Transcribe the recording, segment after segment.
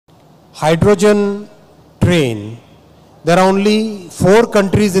hydrogen train. There are only 4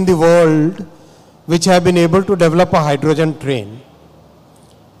 countries in the world which have been able to develop a hydrogen train.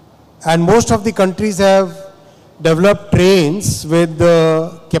 And most of the countries have developed trains with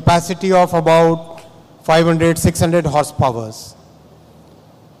the capacity of about 500, 600 horsepower.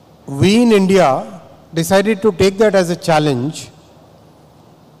 We in India decided to take that as a challenge,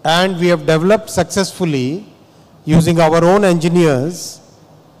 and we have developed successfully, using our own engineers,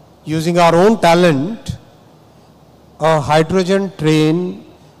 using our own talent, a hydrogen train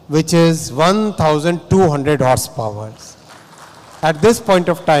which is 1,200 horsepower. At this point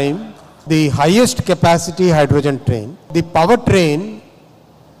of time, the highest capacity hydrogen train, the power train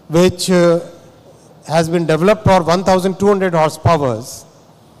which has been developed for 1,200 horsepower,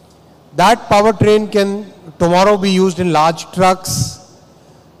 that power train can tomorrow be used in large trucks,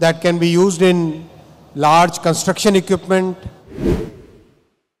 that can be used in large construction equipment.